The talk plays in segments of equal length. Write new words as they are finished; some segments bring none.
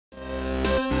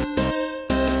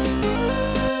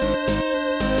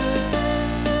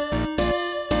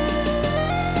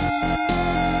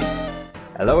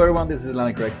Hello everyone, this is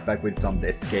Rex back with some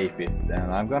Escapists,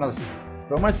 and I'm gonna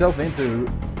throw myself into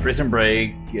Prison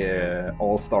Break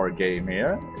All-Star game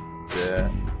here.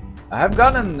 I have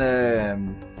gotten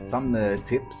some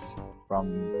tips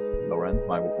from Laurent,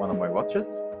 one of my watchers,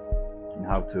 on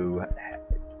how to,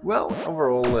 well,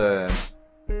 overall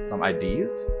some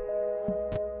ideas.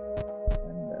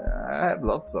 And I have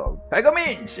lots of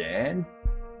peppermint and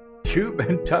tube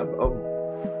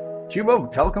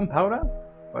of talcum powder.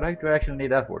 What do I actually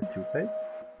need that for? Toothpaste?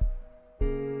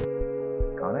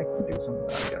 Can I do some?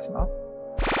 I guess not.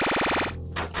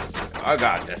 Oh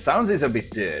god, the sounds is a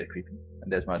bit creepy. And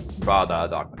there's my brother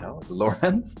Dark Metal,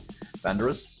 Lawrence,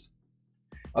 Vandrus,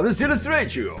 of the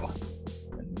Illustrator,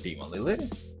 and Demon Lily.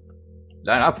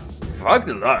 Line up, fuck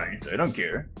the lines, I don't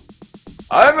care.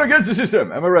 I'm against the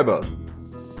system, I'm a rebel.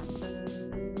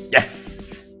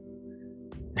 Yes!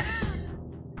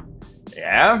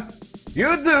 Yeah?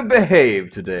 You do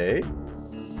behave today.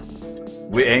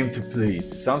 We aim to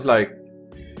please. Sounds like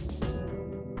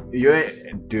you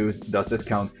do. Does that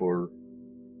count for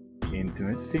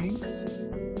intimate things?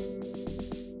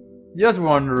 Just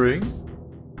wondering.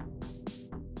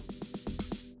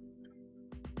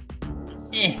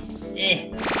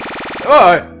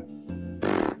 Oh!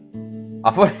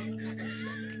 I thought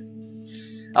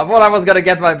I was gonna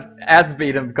get my ass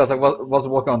beaten because I was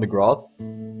walking on the grass.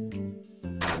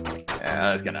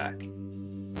 Yeah, it's gonna.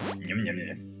 Yum, yum,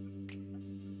 yum.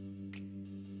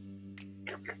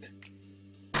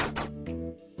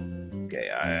 Okay,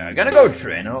 I'm gonna go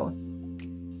train.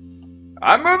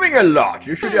 I'm moving a lot.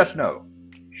 You should just know.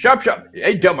 Shop.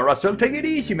 Hey, dumber Russell, take it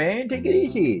easy, man. Take it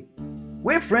easy.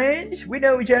 We're friends. We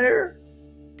know each other.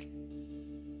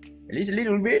 At least a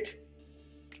little bit.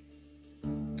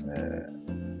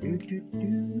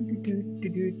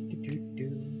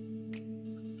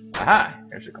 Aha!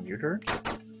 There's a computer.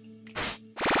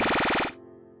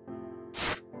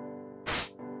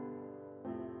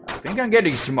 I think I'm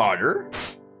getting smarter.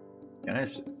 Can I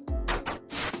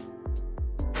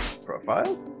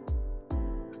profile?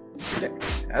 Select.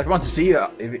 I just want to see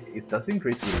if it does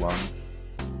increase with one.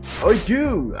 Oh, I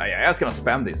do! I was gonna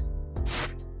spam this.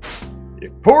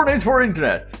 Porn is for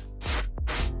internet!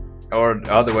 Or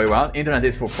the other way around, internet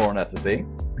is for porn, as to say.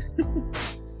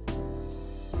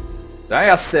 So I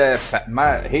just,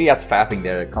 he just fapping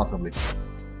there constantly.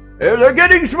 They're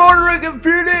getting smarter, I can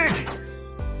feel it!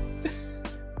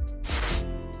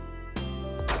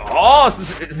 Oh,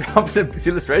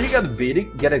 Illustrator, you got a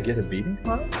beating? Get a beating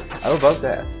from it? How about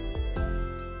that?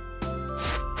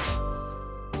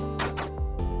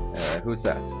 Who's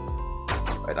that?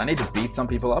 Right, I need to beat some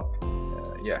people up.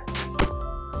 Yeah.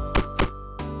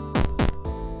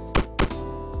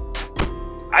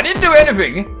 I didn't do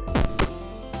anything!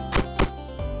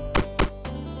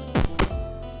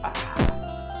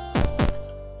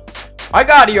 I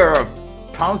got you're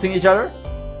pouncing each other.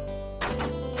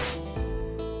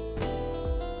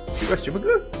 Super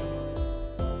good.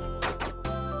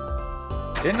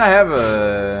 Didn't I have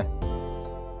a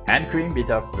hand cream beat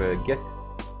up get?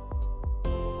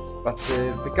 But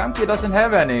the country doesn't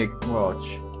have any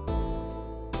watch.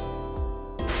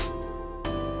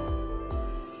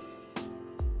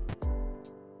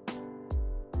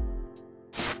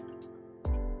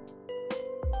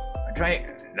 Like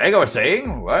I was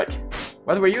saying, what?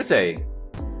 What were you saying?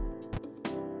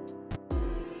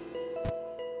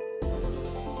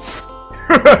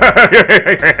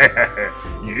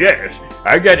 Yes,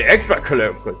 I get extra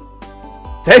colorful.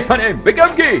 Say my name,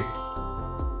 become gay.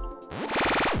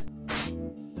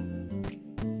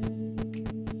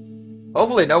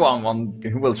 Hopefully no one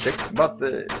will check, but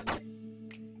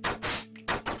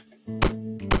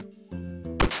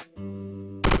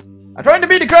I'm trying to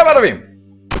beat the crap out of him.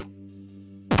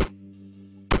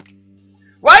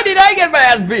 Why did I get my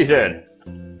ass beaten?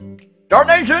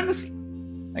 Darnations!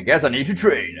 I guess I need to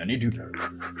train. I need to...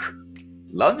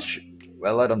 Lunch?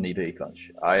 Well, I don't need to eat lunch.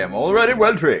 I am already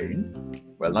well trained.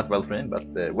 Well, not well trained, but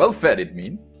well fed it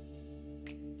means.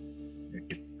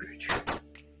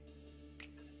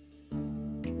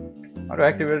 How do I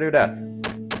actually do that?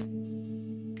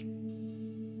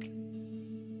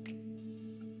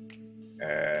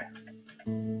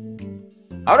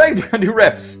 How do I do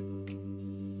reps?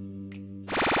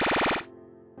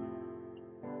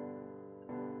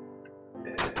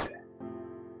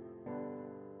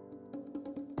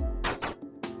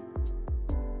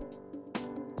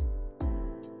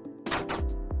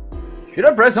 Should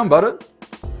I press some button?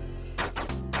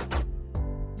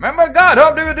 Oh my god,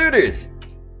 how do we do this?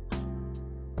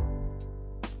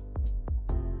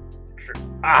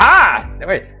 Aha!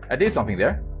 Wait, I did something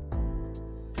there.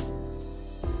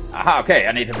 Aha, okay,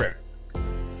 I need to break.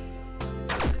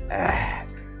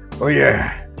 Oh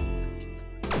yeah.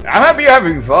 I'm happy you're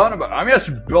having fun, but I'm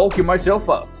just bulking myself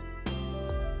up.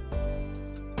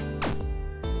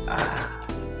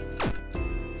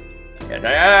 Yes,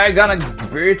 I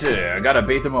gotta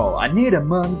beat them all. I need a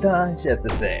montage, as to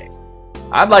say.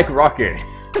 I'm like Rocky.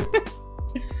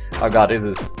 Oh god, this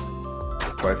is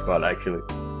quite fun actually.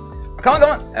 Come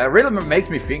on, it really makes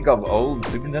me think of old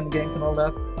Super Nintendo games and all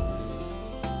that.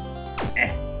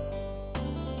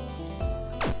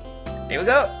 Here we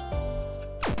go.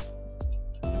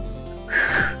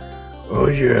 Oh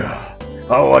yeah.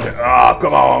 I want to,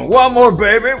 come on, one more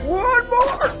baby, one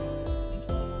more.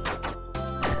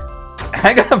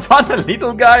 I gotta find a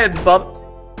little guy and thought,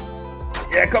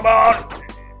 yeah, come on,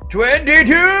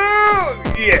 22,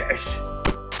 yes.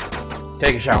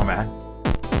 Take a shower, man.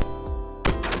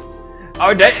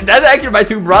 Oh, that's actually my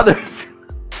two brothers.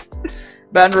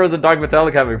 Banderos and Dark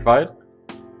Metallic having a fight.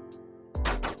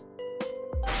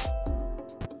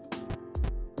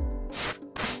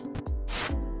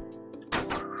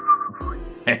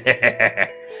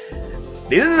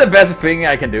 This is the best thing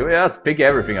I can do. Just pick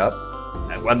everything up,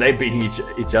 and when they beat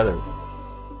each other,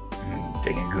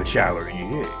 taking a good shower,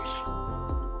 yes.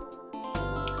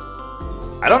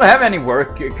 I don't have any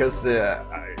work because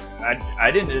I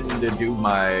didn't do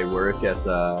my work as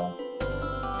a.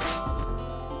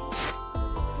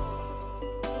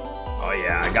 Oh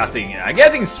yeah, I'm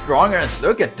getting stronger, and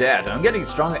look at that. I'm getting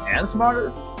stronger and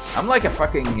smarter. I'm like a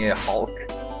fucking Hulk.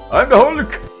 I'm the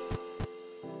Hulk.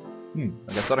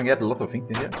 I guess I don't get a lot of things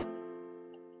in here.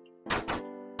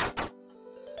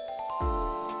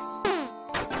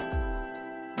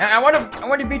 I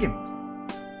want to beat him.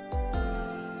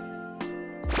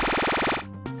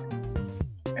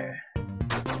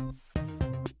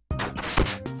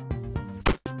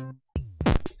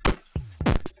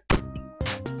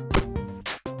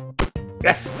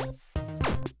 Yes.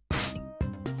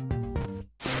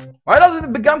 Why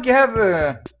doesn't the Begamki have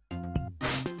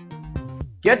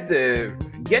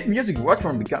get music watch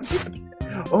from Begamki?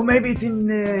 Oh, maybe it's in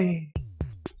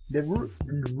the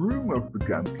room of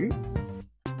Begamki.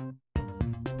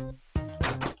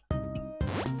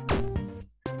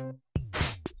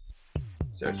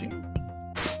 Searching.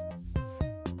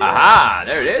 Aha!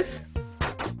 There it is.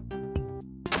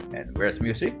 And where's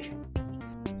music?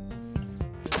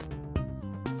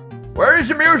 Where is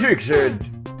the music, Sid?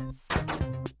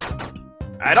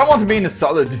 I don't want to be in a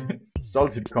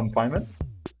solitude confinement.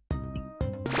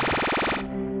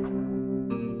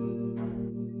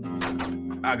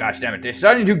 Oh gosh damn it, they're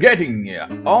starting to getting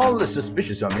all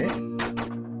suspicious on me.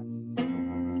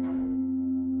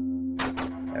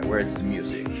 Where's the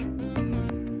music?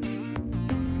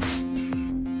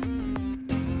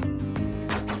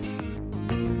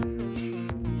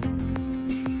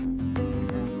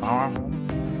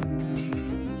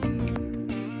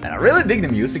 And I really dig the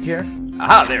music here.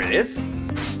 Aha, there it is.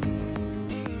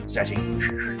 Searching.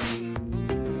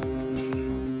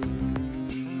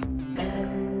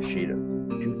 Sheet of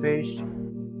toothpaste.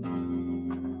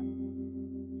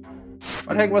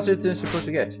 What the heck was it supposed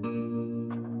to get?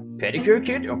 Pedicure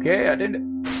kit? Okay, I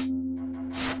didn't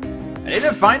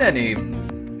find any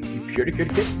pedicure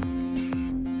kit.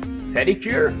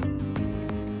 Pedicure?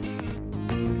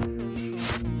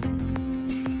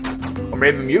 Or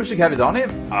maybe music have it on him?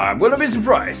 I wouldn't be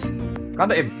surprised. Can't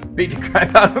they beat the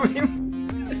crap out of him?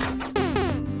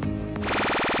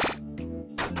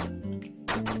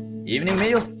 Evening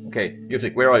meal? Okay,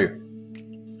 music, where are you?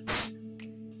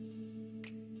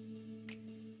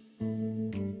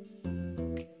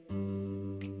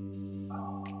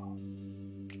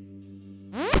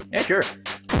 Yeah, sure.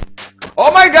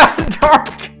 Oh my god, Dark!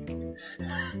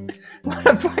 What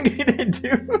the fuck did they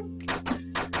do?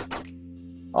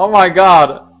 Oh my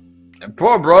god.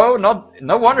 Poor bro, no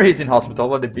wonder he's in hospital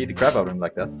when they beat the crap out of him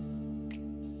like that.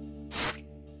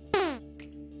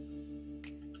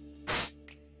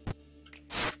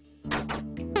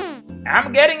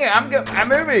 I'm getting it, I'm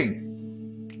moving!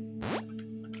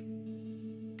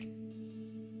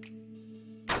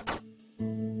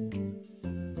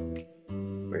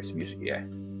 Where's the music? Yeah.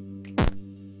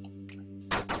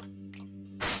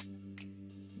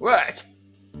 What?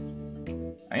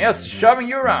 I'm just shoving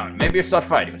you around. Maybe you start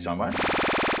fighting with someone.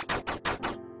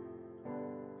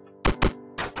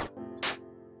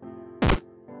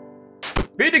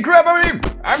 Beat the crap out of him!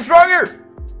 I'm stronger!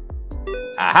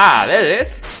 Aha, there it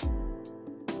is.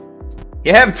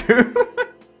 You have two?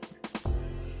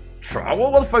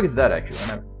 Trowel? What the fuck is that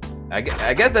actually? I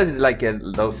guess that is like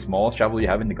those small shovels you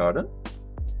have in the garden.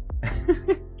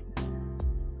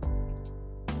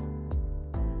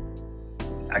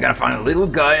 I gotta find a little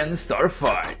guy and start a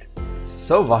fight.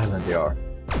 So violent they are.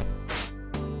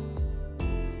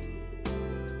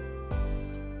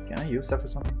 use that for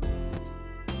something?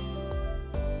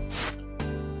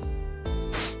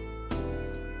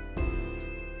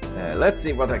 Let's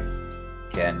see what I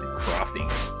can crafting.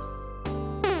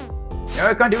 No,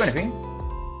 I can't do anything.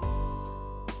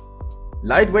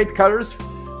 Lightweight colors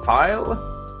file.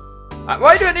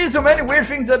 Why do I need so many weird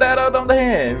things that I don't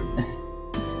have?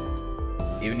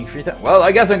 Evening free time. Well,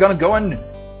 I guess I'm gonna go and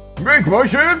make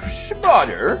myself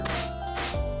smarter.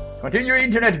 Continue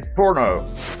internet porno.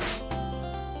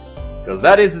 Because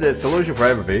that is the solution for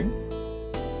everything.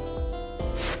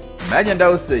 Imagine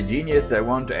those geniuses that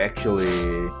want to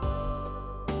actually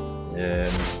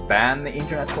ban the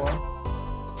internet porn.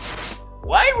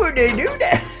 Why would they do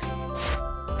that?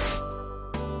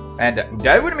 And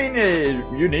that would mean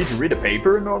you need to read a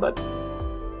paper and all that.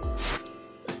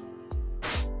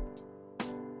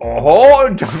 Oh,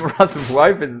 John Russell's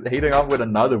wife is hitting up with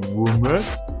another woman.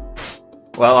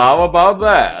 Well, how about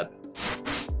that?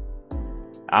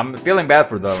 I'm feeling bad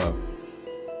for them.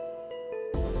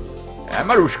 And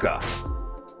Marushka.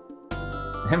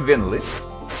 And Vinley.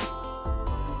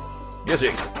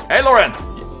 Music. Hey, Laurent!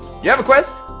 You have a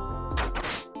quest?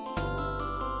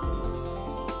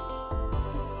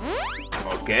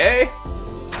 Okay.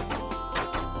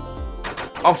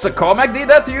 Officer Cormac did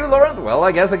that to you, Laurent? Well,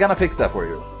 I guess I'm gonna fix that for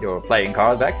you. Your playing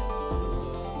card back.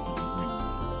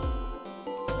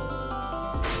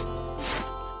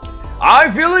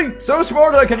 I'm feeling so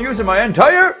smart that I can use my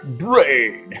entire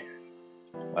brain.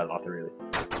 Well, not really.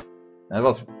 That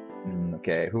was...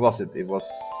 okay, who was it? It was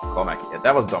Cormac. Yeah,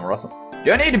 that was Dom Russell.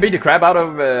 Do I need to beat the crap out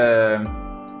of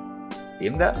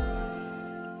him then?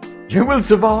 You will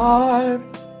survive!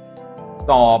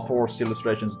 Aw, poor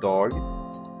Illustration's dog.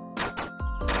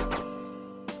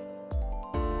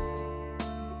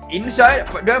 Inside?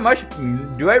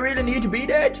 Do I really need to be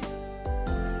that?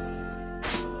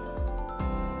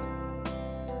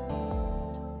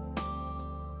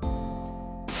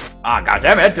 Ah,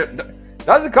 goddammit!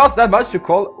 Does it cost that much to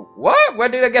call? What? Where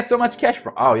did I get so much cash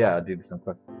from? Oh yeah, I did some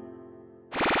quests.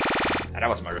 Ah, that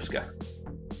was Mariska.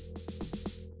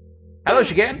 Hello,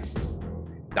 Shigen.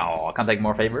 No, I can't take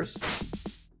more favors.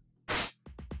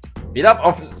 Beat up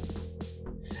off.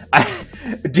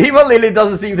 Demon Lily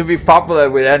doesn't seem to be popular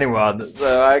with anyone,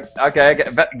 so I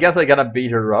guess I gotta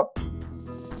beat her up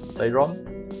later on.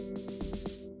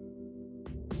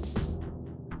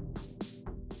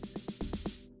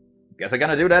 Guess I'm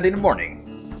gonna do that in the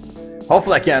morning.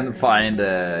 Hopefully I can find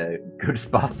a good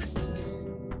spot.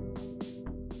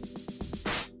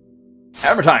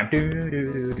 Hammer time!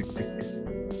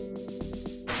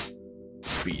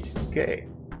 Speed, okay.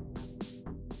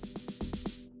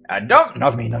 Don't!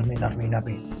 Not me.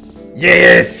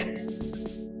 Yes!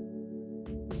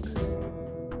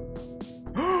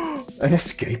 An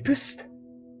escapist?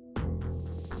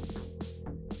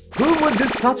 Who would do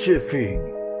such a thing?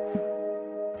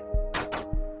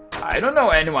 I don't know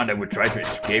anyone that would try to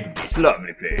escape this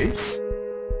lovely place.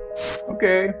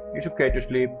 Okay, it's okay to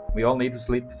sleep. We all need to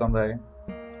sleep someday.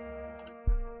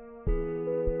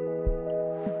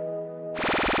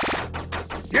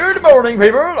 Good morning,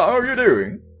 people! How are you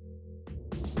doing?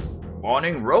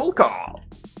 Morning roll call.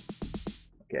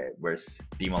 Okay, where's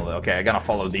Demon Lily? Okay, I'm gonna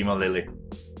follow Demon Lily.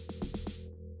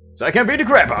 So I can beat the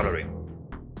crap out of him.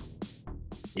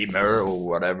 Him, her, or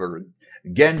whatever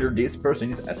gender this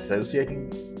person is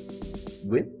associating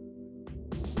with.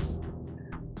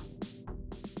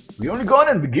 We only gone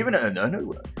and been given another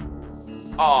one.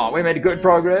 Oh, we made good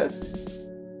progress.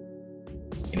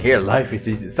 In here, life is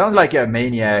easy. Sounds like a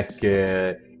maniac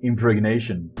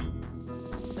impregnation.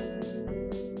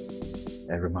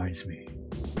 That reminds me.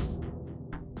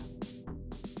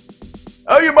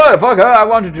 Oh, you motherfucker! I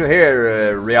wanted to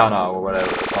hear Rihanna or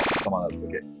whatever. Someone else,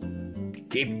 okay.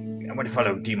 I'm going to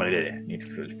follow Demon Lily. Need to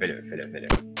fit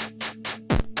it.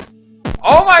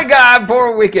 Oh my god,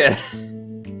 poor Wicked!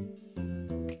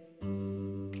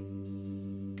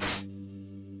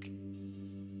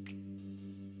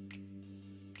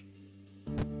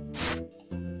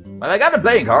 Well, I got the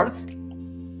playing cards.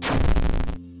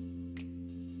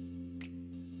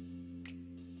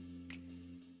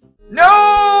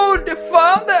 No! They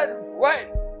found that! Wait!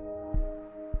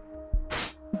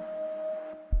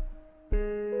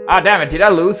 Ah, damn it, did I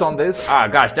lose on this? Ah,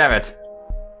 gosh, damn it.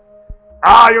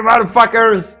 Ah, you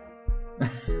motherfuckers!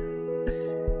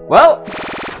 Well,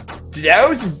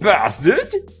 those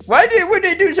bastards! Why would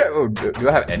they do so? Oh, do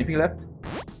I have anything left?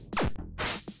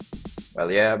 Well,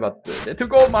 yeah, but they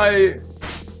took all my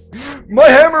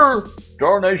hammer!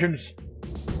 Darnations!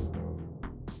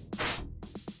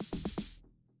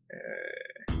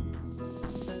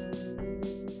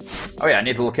 Oh yeah, I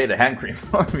need to locate a hand cream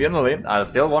for Vinolin. I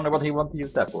still wonder what he wants to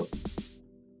use that for.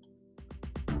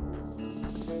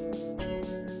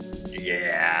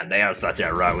 Yeah, they are such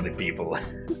a rowdy people.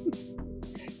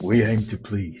 We aim to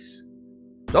please.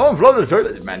 Don't flood the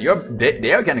toilet, man.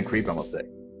 They are kind of creepy, I must say.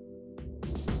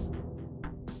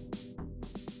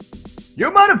 You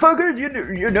motherfuckers,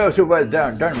 you know so well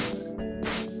down.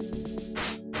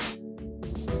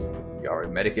 Alright,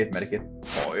 medikit,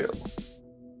 oil.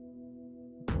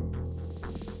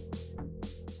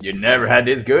 You never had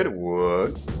this good?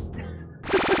 What?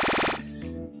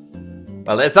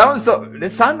 Well,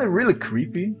 that sounded really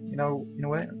creepy, you know, in a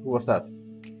way. Who was that?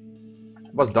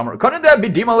 What's dumber? Couldn't that be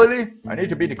Dima Lily? I need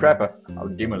to beat the crap out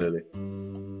of Dima Lily.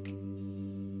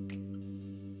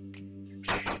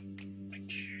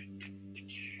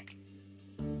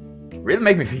 Really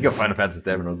make me think of Final Fantasy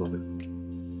 7 or something.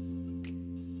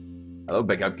 Hello,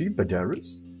 Begaki,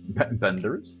 Banderas,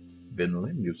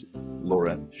 Vinley, Music,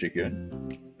 Lauren, Chicken,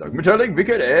 Dark Metallic,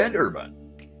 Wicked, and Urban.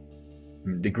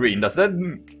 The green, does that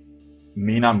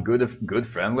mean I'm good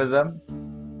friend with them?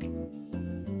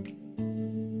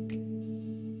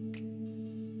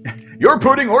 Your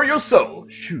pudding or your soul.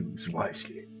 Choose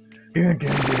wisely. Am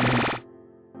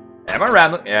I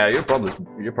rambling? Yeah, you probably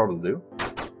do.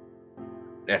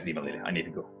 That's Demon Lady. I need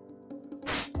to go.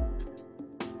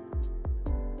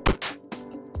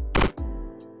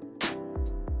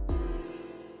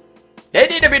 They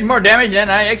did a bit more damage than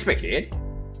I expected.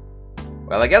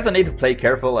 Well, I guess I need to play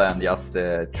careful and just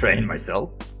train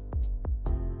myself.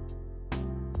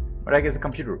 Where I guess the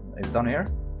computer is down here.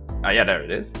 Oh yeah, there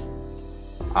it is.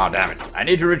 Oh damn it! I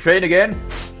need to retrain again.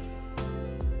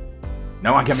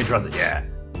 No one can be trusted. Yeah.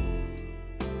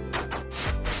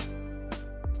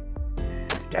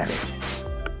 Damn it.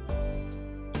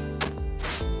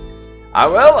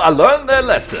 Well, I learned the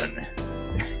lesson.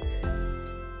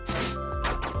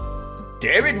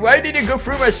 Damn it, why did you go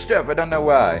through my stuff? I don't know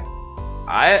why.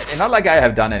 It's not like I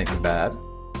have done anything bad.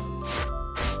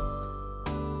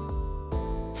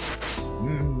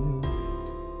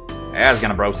 I was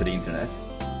gonna browse the internet.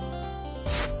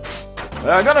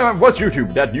 I'm gonna watch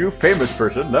YouTube. That new famous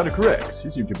person, Leonard Corrects.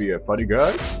 He seems to be a funny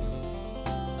guy.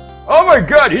 Oh my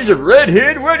god, he's a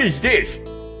redhead? What is this?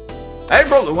 That's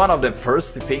probably one of the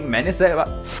first things many say about...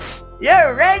 You're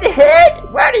a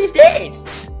redhead? What is this?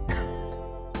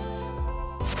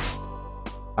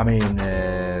 I mean,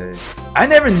 I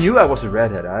never knew I was a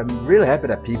redhead. I'm really happy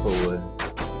that people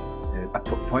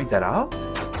point that out.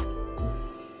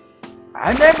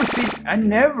 I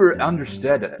never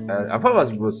understood it. I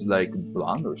thought it was like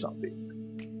blonde or something.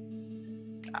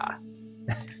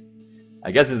 I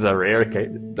guess it's a rare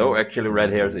case, though actually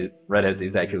redheads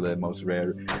is actually the most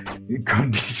rare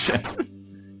condition.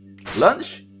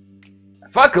 Lunch?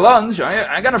 Fuck lunch!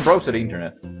 I'm gonna browse the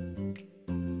internet.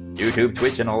 YouTube,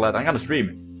 Twitch and all that, I'm gonna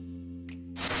stream.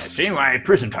 Stream my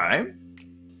prison time?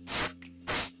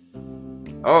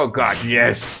 Oh gosh,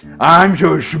 yes! I'm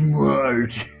so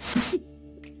smart!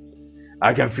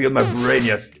 I can feel my brain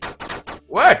just...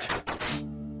 What?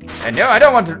 And no, I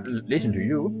don't want to listen to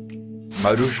you,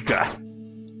 Marushka.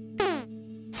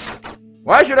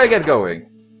 Why should I get going?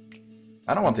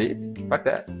 I don't want to eat. Fuck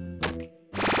that.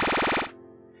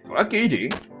 Fuck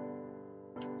eating.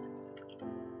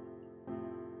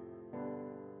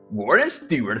 Warren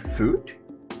Stewart Foot?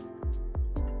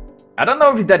 I don't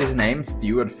know if that is his name,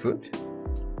 Stewart Foot.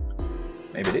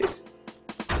 Maybe it is.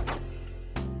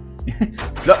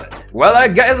 Well, I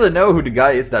guess I know who the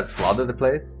guy is that flooded the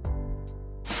place.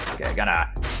 Okay, I'm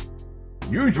gonna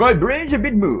use my brains a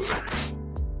bit more.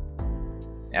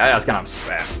 Yeah, that's kind of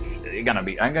spam.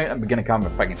 I'm gonna become a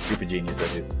fucking stupid genius at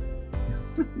this.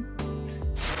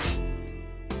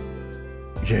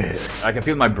 Yes, I can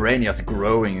feel my brain just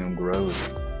growing and growing.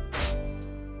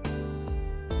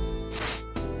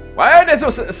 Why are they so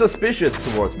suspicious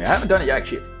towards me? I haven't done jack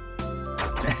shit.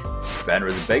 Banner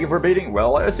is begging for beating?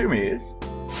 Well, I assume he is.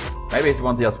 Maybe he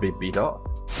wants just to be beat up.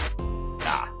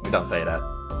 Nah, we don't say that.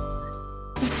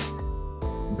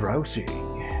 Browsing.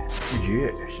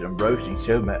 Yes, I'm browsing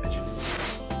so much.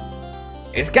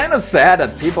 It's kind of sad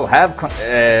that people have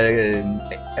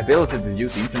ability to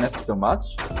use the internet so much.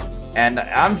 And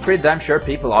I'm pretty damn sure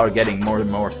people are getting more and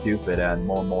more stupid and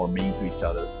more mean to each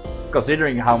other.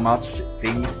 Considering how much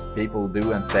things people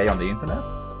do and say on the internet.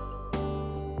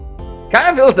 Kind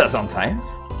of feels that sometimes.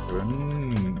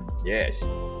 Yes.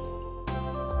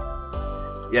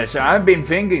 Yes, I've been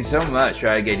thinking so much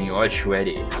while getting all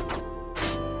sweaty.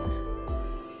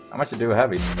 How much do I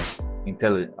have in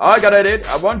intelligence? Oh, I got it!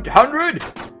 I want 100!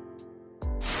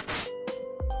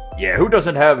 Yeah, who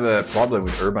doesn't have a problem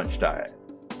with urban style?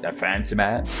 That fancy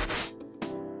man?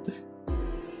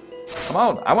 Come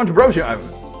on, I want to browse you.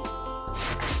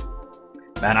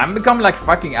 Man, I'm becoming like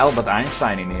fucking Albert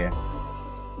Einstein in here.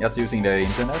 Just using the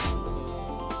internet.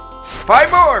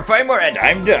 5 more, and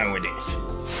I'm done with this.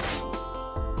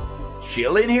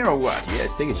 Chill in here or what? Yes,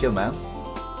 take a chill, man.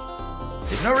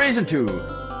 There's no reason to.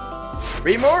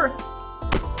 3 more?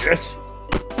 Yes.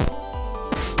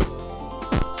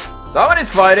 Someone is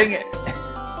fighting.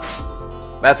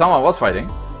 Well, someone was fighting.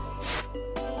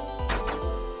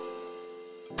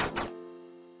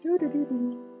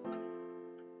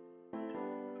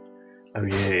 Oh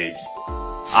yes.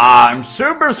 I'm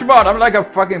super smart. I'm like a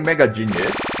fucking mega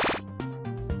genius.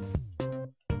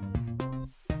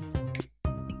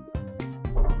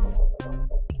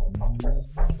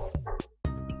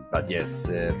 But yes,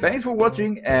 thanks for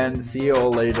watching and see you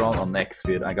all later on next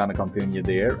vid. I'm gonna continue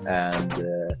there and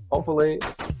hopefully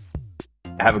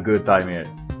have a good time here.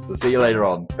 So see you later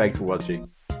on. Thanks for watching.